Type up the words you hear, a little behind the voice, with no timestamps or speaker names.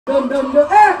No, no, no.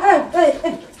 Hey, hey,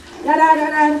 hey. Da da da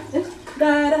da. Da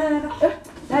da da.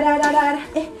 Da da da da.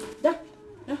 Da.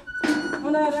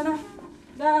 Da da da.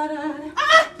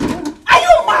 Are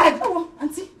you mad? Oh,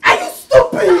 auntie. Are you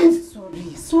stupid?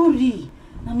 Sorry.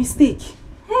 A mistake.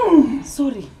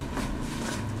 Sorry.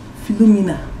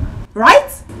 Philomena,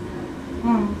 right?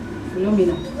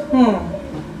 Philomena.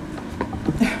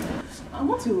 I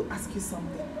want to ask you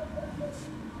something.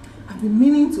 I've been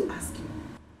meaning to ask you.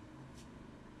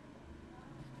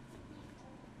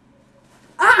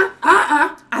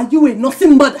 Are you a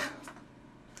nursing mother?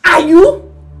 Are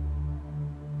you?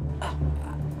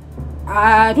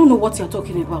 I don't know what you're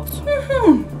talking about.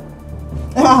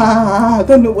 I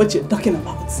don't know what you're talking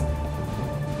about.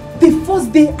 The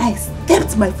first day I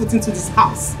stepped my foot into this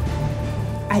house,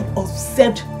 I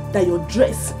observed that your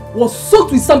dress was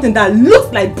soaked with something that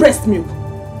looked like breast milk.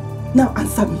 Now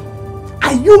answer me.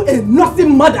 Are you a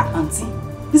nursing mother? Auntie,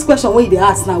 this question where they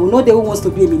ask now, we know they who wants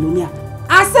to be a millionaire.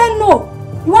 I said no.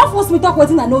 You want to force me to talk what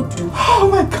I don't do. Oh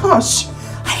my gosh.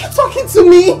 Are you talking to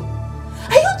me?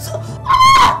 Are you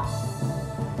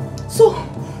So,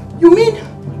 you mean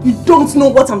you don't know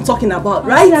what I'm talking about,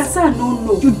 right? Yes, I don't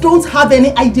know. You don't have any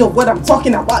idea of what I'm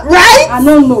talking about, right? I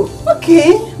don't know.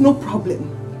 Okay, no problem.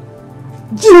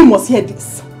 Jimmy must hear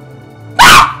this.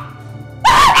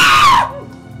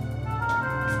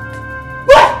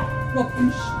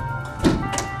 Rubbish.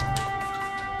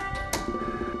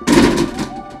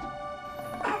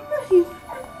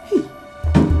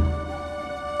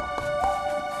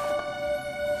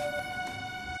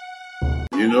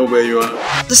 You know where you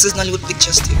are? This is Nollywood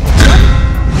Pictures TV.